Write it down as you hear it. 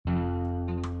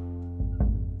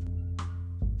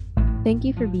Thank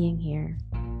you for being here.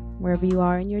 Wherever you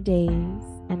are in your days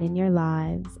and in your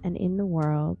lives and in the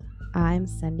world, I'm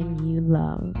sending you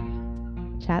love.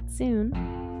 Chat soon.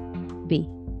 B.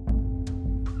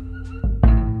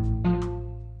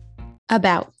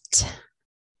 About.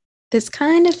 This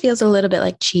kind of feels a little bit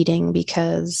like cheating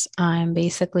because I'm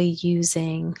basically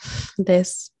using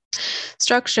this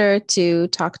structure to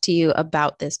talk to you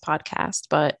about this podcast,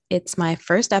 but it's my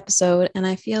first episode and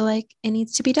I feel like it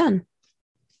needs to be done.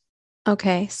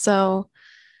 Okay, so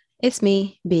it's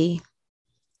me, B,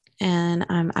 and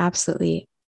I'm absolutely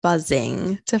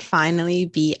buzzing to finally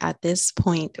be at this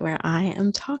point where I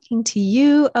am talking to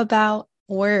you about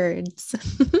words.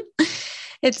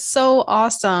 It's so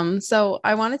awesome. So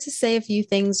I wanted to say a few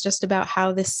things just about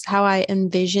how I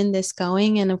envision this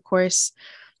going. And of course,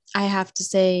 I have to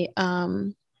say,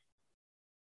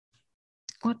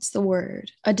 what's the word?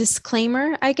 A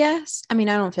disclaimer, I guess. I mean,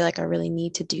 I don't feel like I really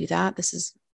need to do that. This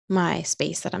is my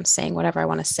space that I'm saying whatever I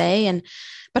want to say.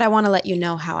 But I want to let you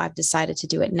know how I've decided to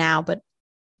do it now. But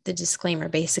the disclaimer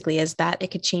basically is that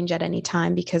it could change at any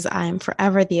time because I'm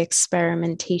forever the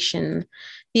experimentation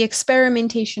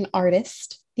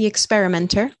artist, the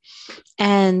experimenter.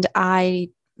 And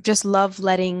I just love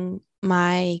letting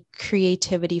my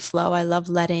creativity flow. I love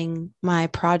letting my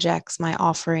projects, my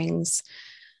offerings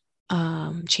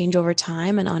change over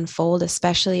time and unfold,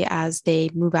 especially as they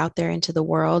move out there into the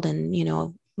world and,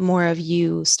 more of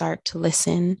you start to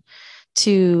listen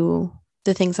to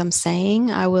the things I'm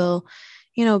saying. I will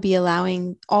be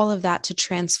allowing all of that to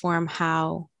transform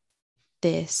how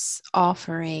this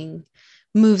offering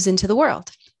moves into the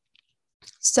world.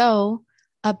 So,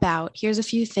 here's a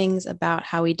few things about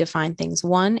how we define things.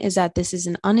 One is that this is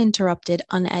an uninterrupted,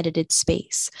 unedited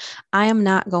space. I am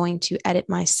not going to edit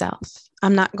myself.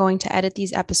 I'm not going to edit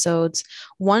these episodes.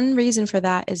 One reason for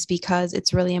that is because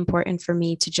it's really important for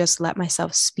me to just let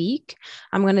myself speak.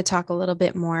 I'm going to talk a little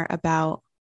bit more about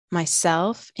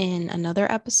myself in another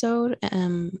episode.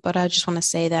 But I just want to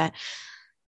say that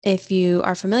if you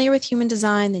are familiar with human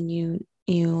design, then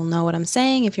you'll know what I'm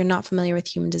saying. If you're not familiar with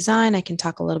human design, I can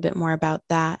talk a little bit more about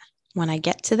that when I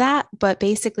get to that. But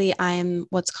basically, I'm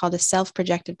what's called a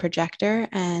self-projected projector,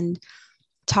 and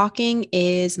talking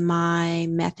is my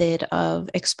method of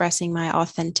expressing my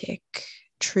authentic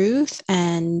truth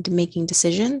and making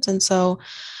decisions. And so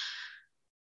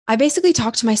I basically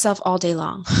talk to myself all day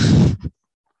long.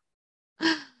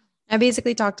 I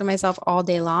basically talk to myself all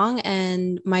day long.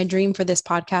 And my dream for this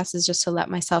podcast is just to let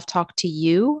myself talk to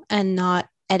you and not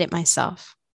edit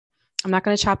myself. I'm not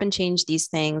going to chop and change these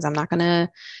things. I'm not going to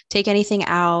take anything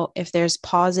out. If there's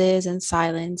pauses and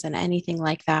silence and anything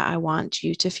like that, I want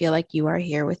you to feel like you are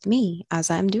here with me as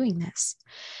I'm doing this.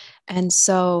 And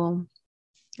so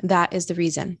that is the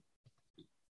reason.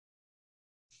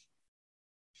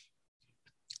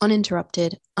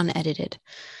 Uninterrupted, unedited.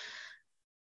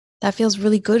 That feels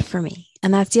really good for me.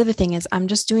 And that's the other thing is I'm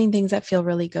just doing things that feel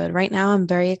really good. Right now, I'm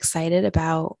very excited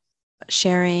about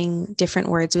sharing different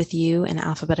words with you in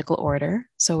alphabetical order.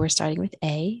 So we're starting with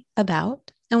A,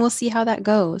 about, and we'll see how that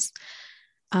goes.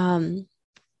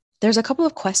 There's a couple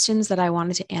of questions that I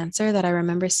wanted to answer that I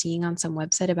remember seeing on some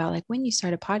website about like when you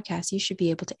start a podcast, you should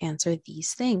be able to answer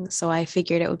these things. So I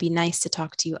figured it would be nice to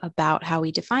talk to you about how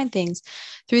we define things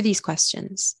through these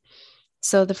questions.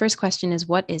 So the first question is,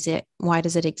 what is it? Why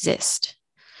does it exist?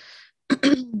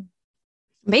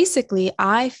 Basically,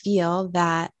 I feel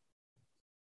that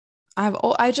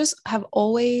I just have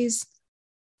always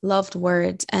loved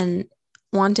words and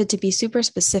wanted to be super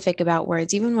specific about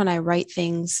words, even when I write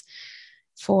things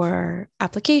for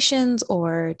applications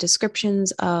or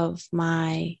descriptions of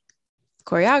my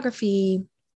choreography,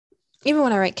 even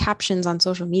when I write captions on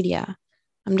social media.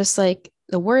 I'm just like,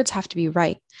 the words have to be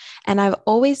right. And I've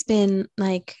always been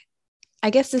like, I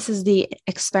guess this is the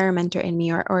experimenter in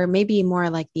me, or maybe more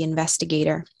like the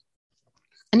investigator.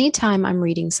 Anytime I'm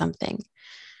reading something,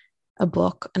 a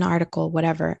book, an article,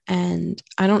 whatever, and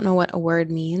I don't know what a word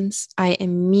means, I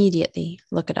immediately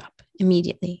look it up.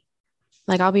 Immediately.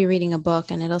 Like I'll be reading a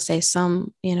book and it'll say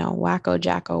some, wacko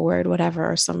jacko word, whatever,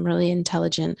 or some really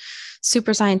intelligent,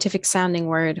 super scientific sounding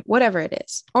word, whatever it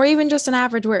is, or even just an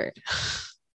average word,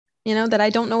 that I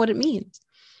don't know what it means.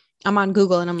 I'm on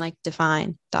Google and I'm like,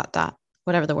 define, dot, dot,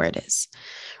 whatever the word is,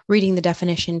 reading the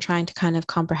definition, trying to kind of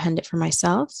comprehend it for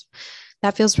myself.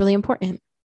 That feels really important.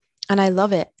 And I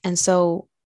love it. And so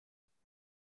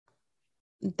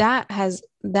that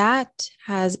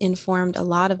has informed a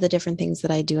lot of the different things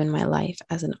that I do in my life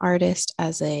as an artist,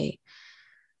 as a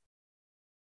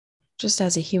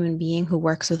human being who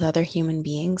works with other human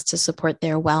beings to support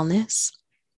their wellness.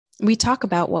 We talk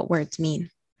about what words mean.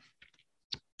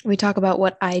 We talk about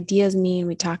what ideas mean.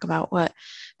 We talk about what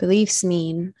beliefs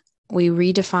mean. We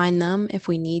redefine them if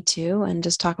we need to, and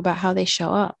just talk about how they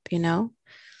show up, you know?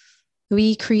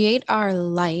 We create our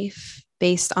life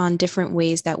based on different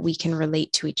ways that we can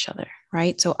relate to each other,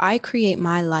 right? So I create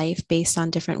my life based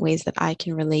on different ways that I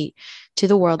can relate to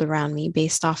the world around me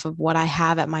based off of what I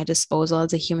have at my disposal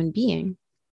as a human being.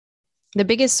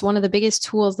 One of the biggest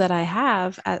tools that I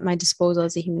have at my disposal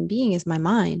as a human being is my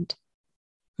mind,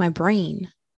 my brain,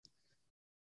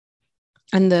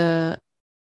 and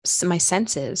my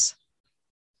senses.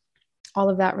 All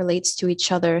of that relates to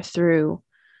each other through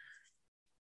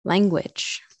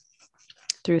language,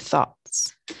 through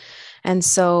thoughts. And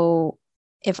so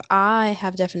if I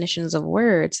have definitions of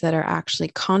words that are actually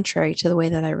contrary to the way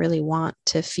that I really want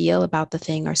to feel about the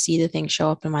thing or see the thing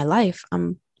show up in my life,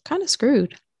 I'm kind of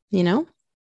screwed, you know?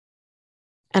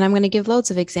 And I'm going to give loads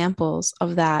of examples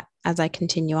of that as I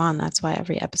continue on. That's why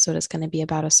every episode is going to be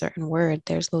about a certain word.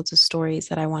 There's loads of stories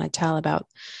that I want to tell about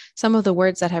some of the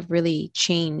words that have really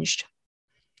changed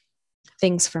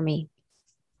things for me.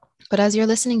 But as you're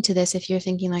listening to this, if you're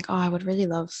thinking like, oh, I would really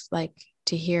love like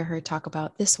to hear her talk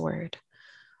about this word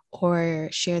or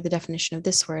share the definition of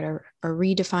this word or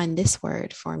redefine this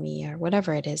word for me or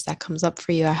whatever it is that comes up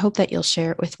for you, I hope that you'll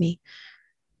share it with me.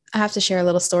 I have to share a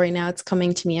little story now. It's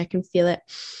coming to me. I can feel it.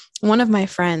 One of my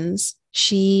friends,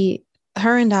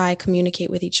 her and I communicate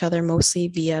with each other mostly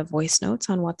via voice notes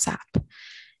on WhatsApp.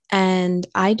 And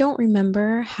I don't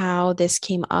remember how this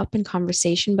came up in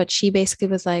conversation, but she basically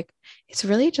was like, it's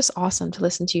really just awesome to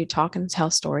listen to you talk and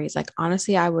tell stories. Like,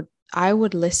 honestly, I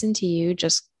would listen to you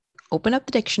just open up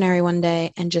the dictionary one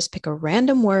day and just pick a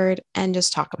random word and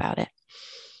just talk about it.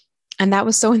 And that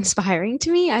was so inspiring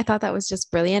to me. I thought that was just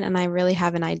brilliant. And I really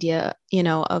have an idea,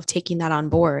 of taking that on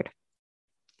board.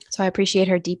 So I appreciate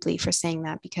her deeply for saying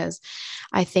that, because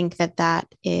I think that that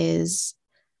is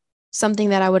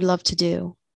something that I would love to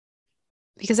do.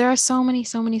 Because there are so many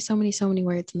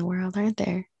words in the world, aren't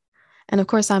there? And of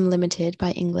course, I'm limited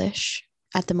by English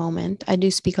at the moment. I do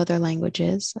speak other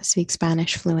languages. I speak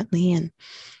Spanish fluently, and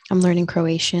I'm learning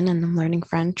Croatian and I'm learning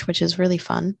French, which is really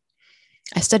fun.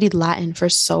 I studied Latin for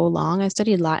so long. I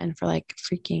studied Latin for like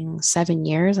freaking 7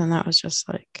 years, and that was just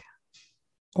like,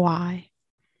 why?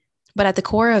 But at the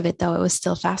core of it, though, it was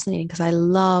still fascinating because I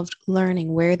loved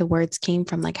learning where the words came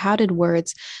from. Like, how did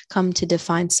words come to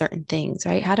define certain things,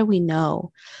 right? How do we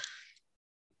know?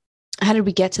 How did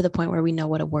we get to the point where we know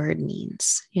what a word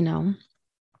means, And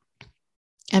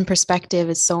perspective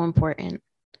is so important.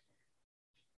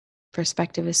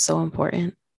 Perspective is so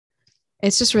important.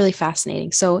 It's just really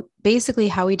fascinating. So basically,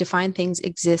 how we define things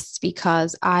exists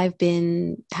because I've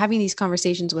been having these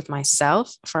conversations with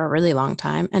myself for a really long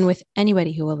time and with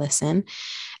anybody who will listen.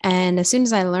 And as soon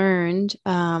as I learned,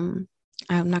 I'm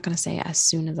not going to say as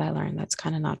soon as I learned, that's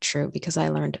kind of not true, because I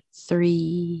learned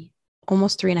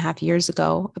almost 3.5 years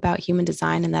ago about human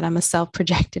design and that I'm a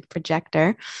self-projected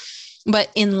projector.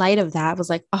 But in light of that, I was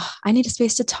like, oh, I need a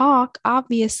space to talk.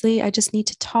 Obviously, I just need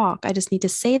to talk. I just need to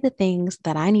say the things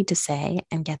that I need to say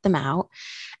and get them out.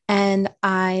 And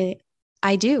I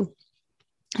do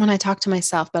when I talk to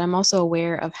myself, but I'm also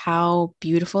aware of how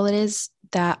beautiful it is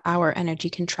that our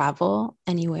energy can travel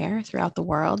anywhere throughout the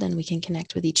world and we can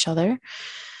connect with each other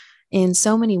in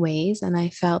so many ways. And I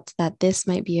felt that this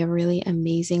might be a really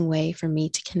amazing way for me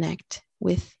to connect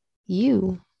with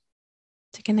you,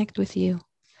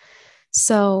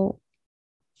 So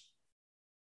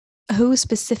who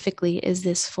specifically is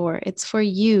this for? It's for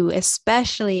you,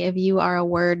 especially if you are a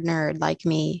word nerd like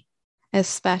me,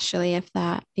 especially if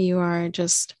that you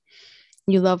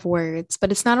love words.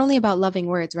 But it's not only about loving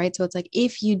words, right? So it's like,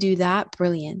 if you do that,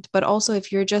 brilliant. But also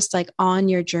if you're just like on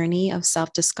your journey of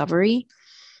self-discovery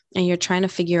and you're trying to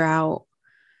figure out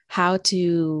how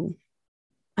to,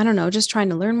 I don't know, just trying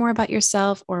to learn more about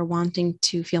yourself or wanting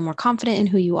to feel more confident in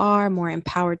who you are, more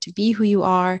empowered to be who you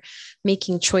are,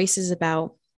 making choices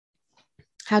about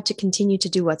how to continue to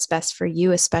do what's best for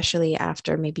you, especially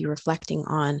after maybe reflecting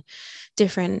on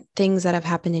different things that have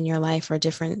happened in your life or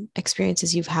different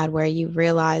experiences you've had where you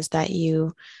realize that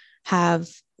you have,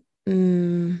 I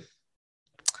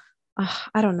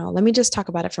don't know, let me just talk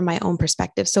about it from my own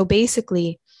perspective. So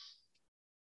basically,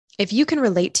 if you can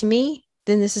relate to me,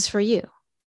 then this is for you.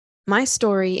 My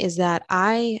story is that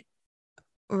I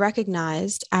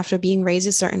recognized after being raised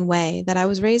a certain way that I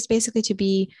was raised basically to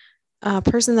be a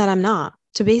person that I'm not,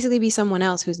 to basically be someone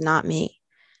else who's not me.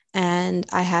 And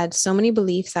I had so many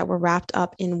beliefs that were wrapped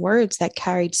up in words that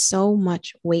carried so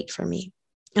much weight for me.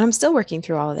 And I'm still working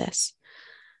through all of this.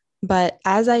 But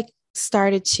as I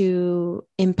started to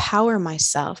empower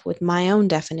myself with my own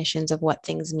definitions of what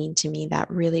things mean to me, that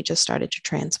really just started to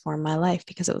transform my life,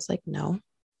 because it was like, no,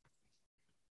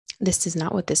 this is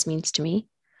not what this means to me.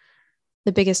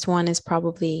 The biggest one is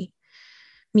probably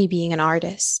me being an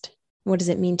artist. What does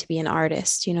it mean to be an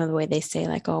artist? You know, the way they say,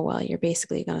 like, oh, well, you're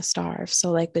basically going to starve.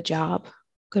 So, like, the job,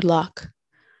 good luck.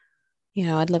 You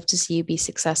know, I'd love to see you be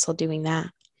successful doing that.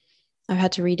 I've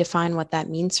had to redefine what that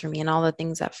means for me and all the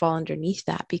things that fall underneath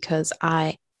that, because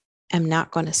I am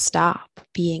not going to stop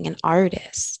being an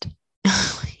artist.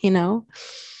 You know,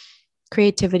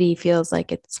 creativity feels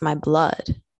like it's my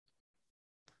blood.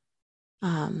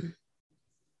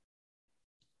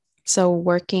 So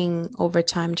working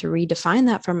overtime to redefine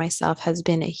that for myself has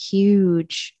been a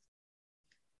huge,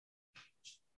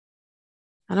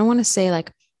 I don't want to say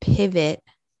like pivot,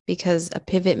 because a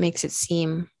pivot makes it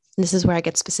seem, this is where I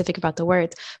get specific about the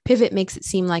words, pivot makes it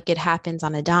seem like it happens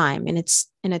on a dime and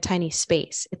it's in a tiny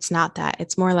space. It's not that.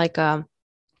 It's more like a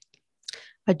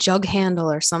jug handle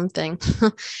or something.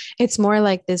 It's more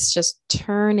like this just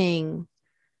turning,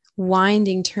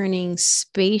 winding, turning,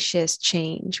 spacious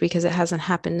change, because it hasn't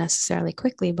happened necessarily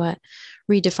quickly, but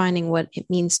redefining what it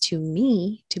means to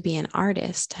me to be an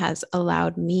artist has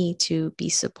allowed me to be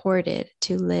supported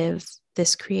to live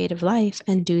this creative life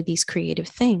and do these creative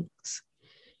things.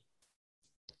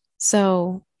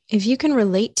 So if you can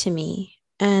relate to me,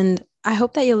 and I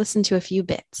hope that you'll listen to a few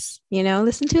bits, you know,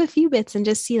 listen to a few bits and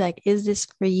just see, like, is this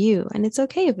for you? And it's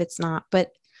okay if it's not,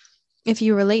 but if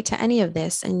you relate to any of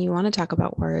this and you want to talk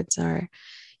about words, or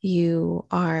you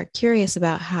are curious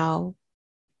about how,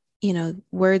 you know,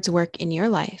 words work in your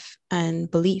life and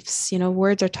beliefs, you know,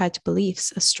 words are tied to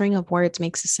beliefs. A string of words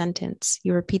makes a sentence.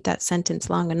 You repeat that sentence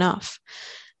long enough,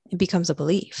 it becomes a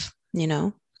belief, you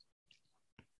know.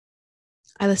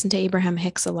 I listen to Abraham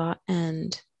Hicks a lot,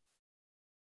 and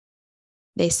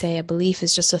they say a belief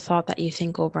is just a thought that you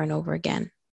think over and over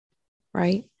again,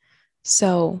 right?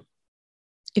 So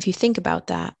if you think about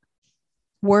that,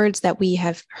 words that we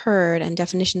have heard and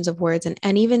definitions of words,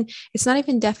 and even, it's not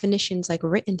even definitions like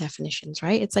written definitions,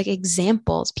 right? It's like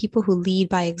examples, people who lead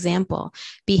by example,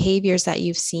 behaviors that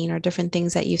you've seen or different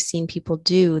things that you've seen people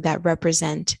do that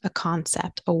represent a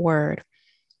concept, a word.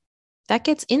 That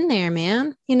gets in there,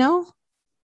 man. You know,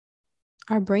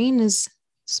 our brain is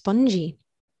spongy.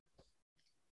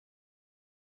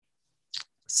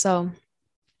 So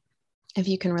if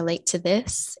you can relate to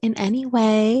this in any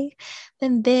way,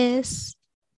 then this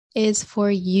is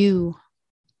for you.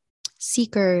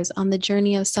 Seekers on the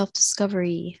journey of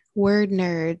self-discovery, word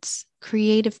nerds,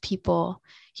 creative people,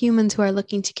 humans who are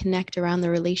looking to connect around the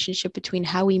relationship between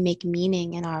how we make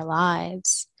meaning in our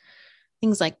lives,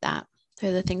 things like that.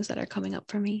 They're the things that are coming up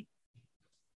for me.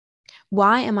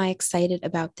 Why am I excited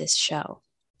about this show?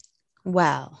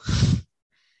 Well,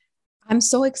 I'm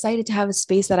so excited to have a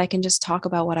space that I can just talk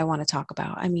about what I want to talk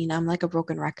about. I mean, I'm like a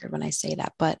broken record when I say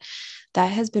that, but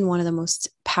that has been one of the most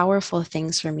powerful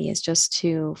things for me, is just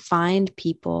to find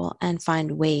people and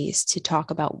find ways to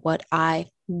talk about what I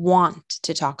want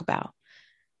to talk about.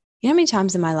 You know how many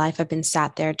times in my life I've been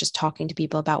sat there just talking to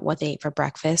people about what they ate for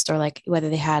breakfast, or like whether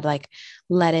they had like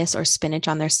lettuce or spinach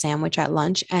on their sandwich at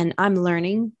lunch. And I'm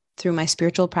learning through my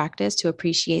spiritual practice to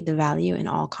appreciate the value in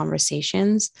all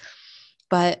conversations.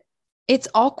 But it's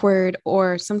awkward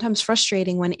or sometimes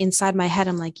frustrating when inside my head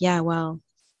I'm like, yeah, well,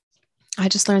 I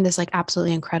just learned this like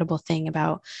absolutely incredible thing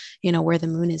about, you know, where the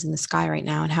moon is in the sky right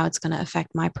now and how it's going to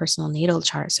affect my personal natal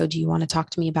chart. So do you want to talk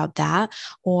to me about that?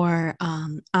 Or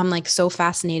I'm like so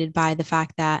fascinated by the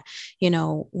fact that, you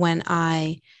know, when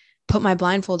I put my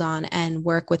blindfold on and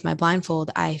work with my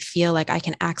blindfold, I feel like I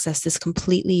can access this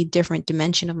completely different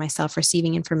dimension of myself,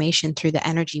 receiving information through the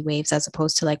energy waves as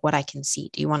opposed to like what I can see.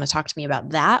 Do you want to talk to me about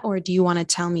that? Or do you want to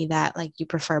tell me that like you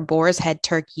prefer boar's head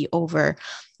turkey over,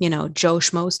 you know, Joe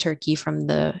Schmo's turkey from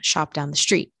the shop down the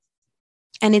street?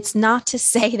 And it's not to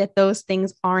say that those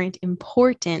things aren't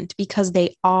important, because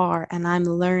they are. And I'm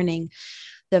learning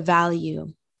the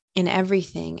value in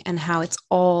everything and how it's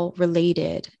all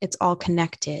related, it's all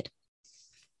connected.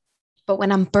 But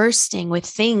when I'm bursting with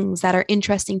things that are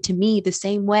interesting to me, the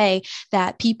same way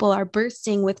that people are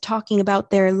bursting with talking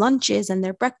about their lunches and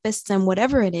their breakfasts and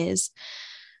whatever it is,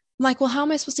 I'm like, well, how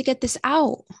am I supposed to get this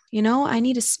out? You know, I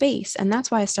need a space. And that's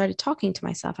why I started talking to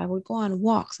myself. I would go on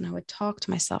walks and I would talk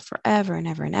to myself forever and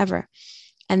ever and ever.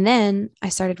 And then I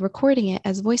started recording it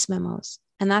as voice memos.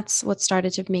 And that's what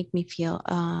started to make me feel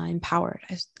empowered,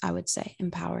 I would say,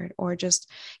 empowered, or just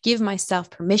give myself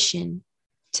permission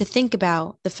to think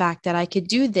about the fact that I could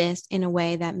do this in a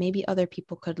way that maybe other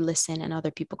people could listen and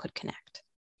other people could connect.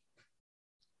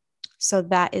 So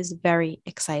that is very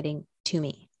exciting to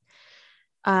me.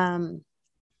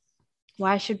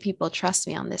 Why should people trust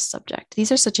me on this subject?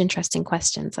 These are such interesting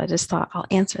questions. I just thought I'll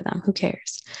answer them. Who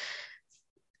cares?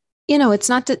 It's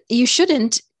not that you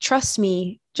shouldn't trust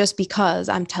me just because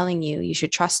I'm telling you you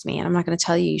should trust me. And I'm not going to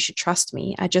tell you should trust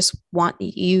me. I just want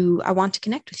I want to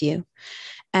connect with you.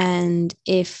 And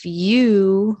if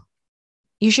you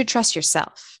should trust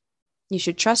yourself. You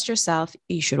should trust yourself.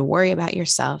 You should worry about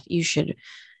yourself. You should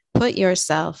put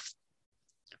yourself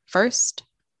first.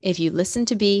 If you listen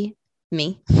to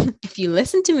me, if you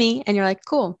listen to me and you're like,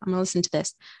 cool, I'm going to listen to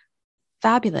this.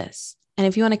 Fabulous. And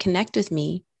if you want to connect with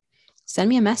me, send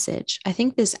me a message. I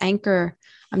think this Anchor,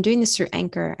 I'm doing this through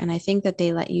Anchor, and I think that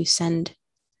they let you send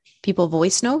people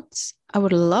voice notes. I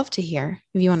would love to hear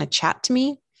if you want to chat to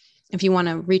me, if you want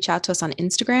to reach out to us on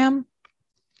Instagram.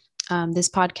 This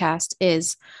podcast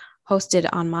is hosted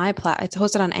on it's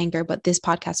hosted on Anchor, but this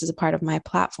podcast is a part of my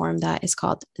platform that is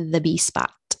called The Bee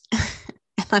Spot.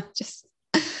 And I'm just,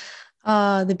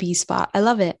 The Bee Spot. I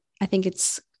love it. I think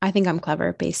I'm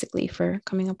clever basically for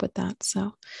coming up with that.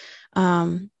 So,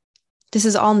 this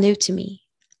is all new to me.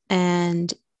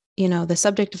 And, the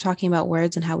subject of talking about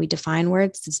words and how we define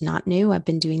words is not new. I've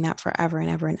been doing that forever and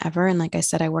ever and ever. And like I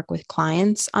said, I work with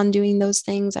clients on doing those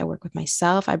things. I work with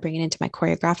myself. I bring it into my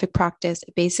choreographic practice.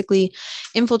 It basically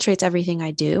infiltrates everything I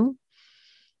do.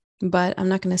 But I'm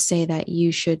not going to say that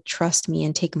you should trust me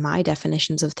and take my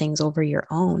definitions of things over your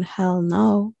own. Hell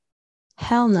no.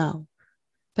 Hell no.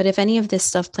 But if any of this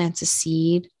stuff plants a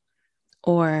seed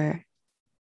or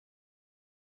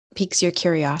piques your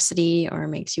curiosity or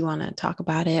makes you want to talk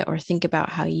about it or think about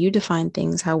how you define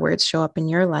things, how words show up in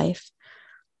your life,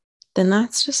 then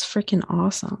that's just freaking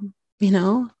awesome.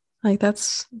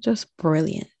 That's just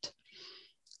brilliant.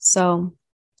 So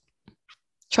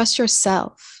trust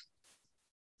yourself.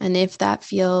 And if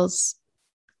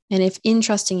in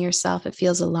trusting yourself, it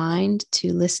feels aligned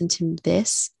to listen to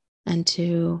this and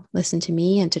to listen to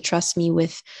me and to trust me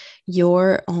with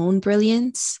your own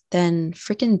brilliance, then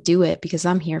freaking do it, because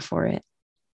I'm here for it.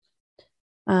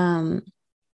 And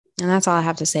that's all I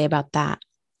have to say about that.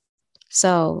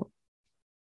 So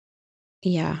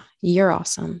yeah, you're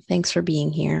awesome. Thanks for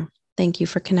being here. Thank you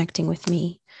for connecting with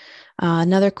me.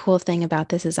 Another cool thing about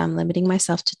this is I'm limiting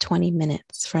myself to 20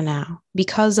 minutes for now.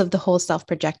 Because of the whole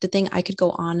self-projected thing, I could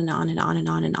go on and on and on and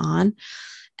on and on.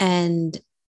 And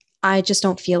I just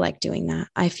don't feel like doing that.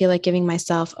 I feel like giving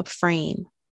myself a frame,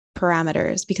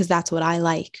 parameters, because that's what I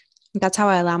like. That's how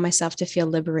I allow myself to feel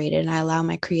liberated, and I allow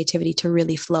my creativity to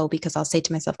really flow, because I'll say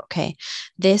to myself, okay,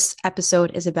 this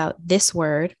episode is about this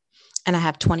word and I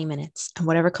have 20 minutes, and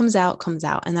whatever comes out, comes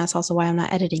out. And that's also why I'm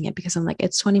not editing it, because I'm like,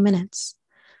 it's 20 minutes.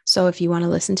 So if you want to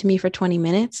listen to me for 20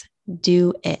 minutes,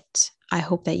 do it. I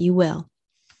hope that you will.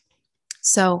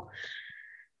 So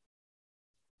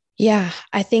yeah,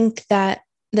 I think that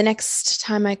the next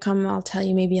time I come, I'll tell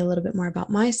you maybe a little bit more about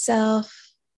myself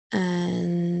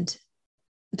and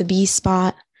the Bee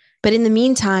Spot. But in the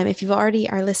meantime, if you already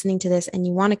are listening to this and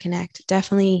you want to connect,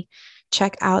 definitely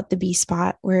check out the Bee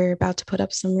Spot. We're about to put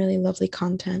up some really lovely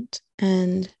content.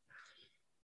 And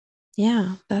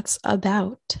yeah, that's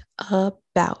about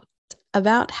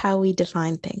how we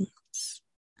define things.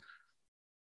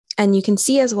 And you can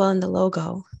see as well in the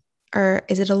logo, or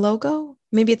is it a logo?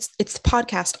 Maybe it's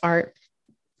podcast art.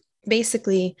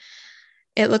 Basically,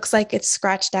 it looks like it's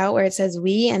scratched out where it says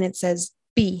we and it says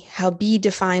be, how be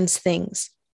defines things.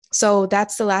 So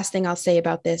that's the last thing I'll say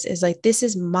about this is like, this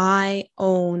is my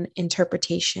own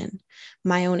interpretation,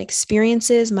 my own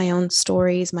experiences, my own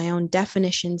stories, my own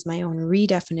definitions, my own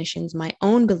redefinitions, my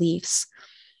own beliefs.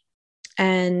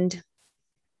 And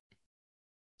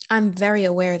I'm very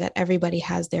aware that everybody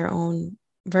has their own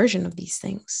version of these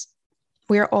things.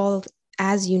 We're all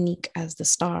as unique as the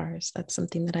stars. That's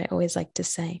something that I always like to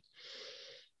say.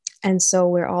 And so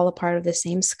we're all a part of the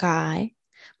same sky,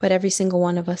 but every single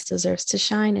one of us deserves to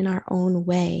shine in our own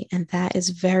way. And that is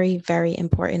very, very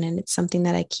important. And it's something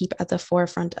that I keep at the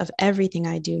forefront of everything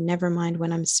I do, never mind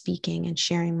when I'm speaking and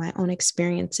sharing my own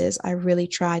experiences. I really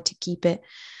try to keep it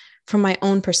from my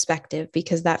own perspective,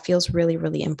 because that feels really,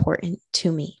 really important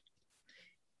to me.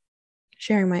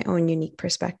 Sharing my own unique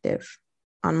perspective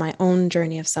on my own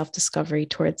journey of self-discovery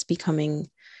towards becoming,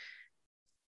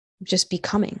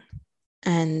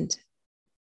 and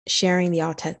sharing the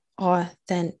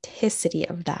authenticity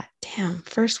of that. Damn,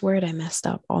 first word I messed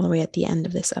up all the way at the end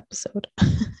of this episode.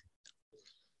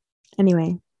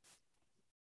 Anyway,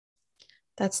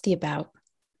 that's the about.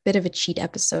 Bit of a cheat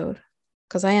episode,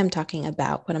 because I am talking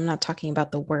about, but I'm not talking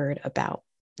about the word about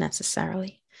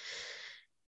necessarily.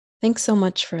 Thanks so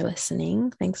much for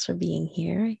listening. Thanks for being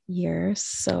here. You're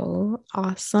so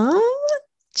awesome.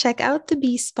 Check out the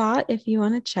Bee Spot if you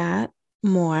want to chat.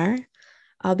 more,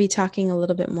 I'll be talking a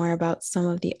little bit more about some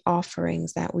of the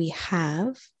offerings that we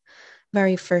have.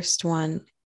 Very first one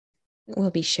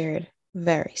will be shared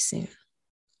very soon.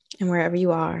 And wherever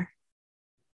you are,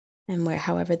 and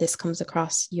however this comes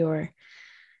across your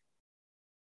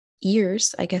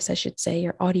ears, I guess I should say,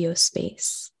 your audio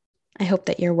space, I hope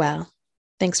that you're well.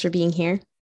 Thanks for being here.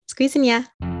 Squeezing ya.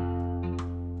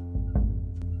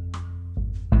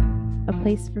 A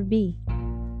place for B.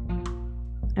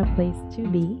 A place to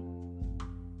be.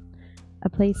 A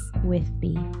place with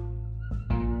B.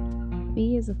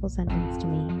 B is a full sentence to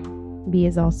me. B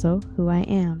is also who I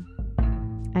am.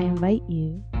 I invite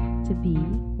you to be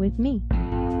with me.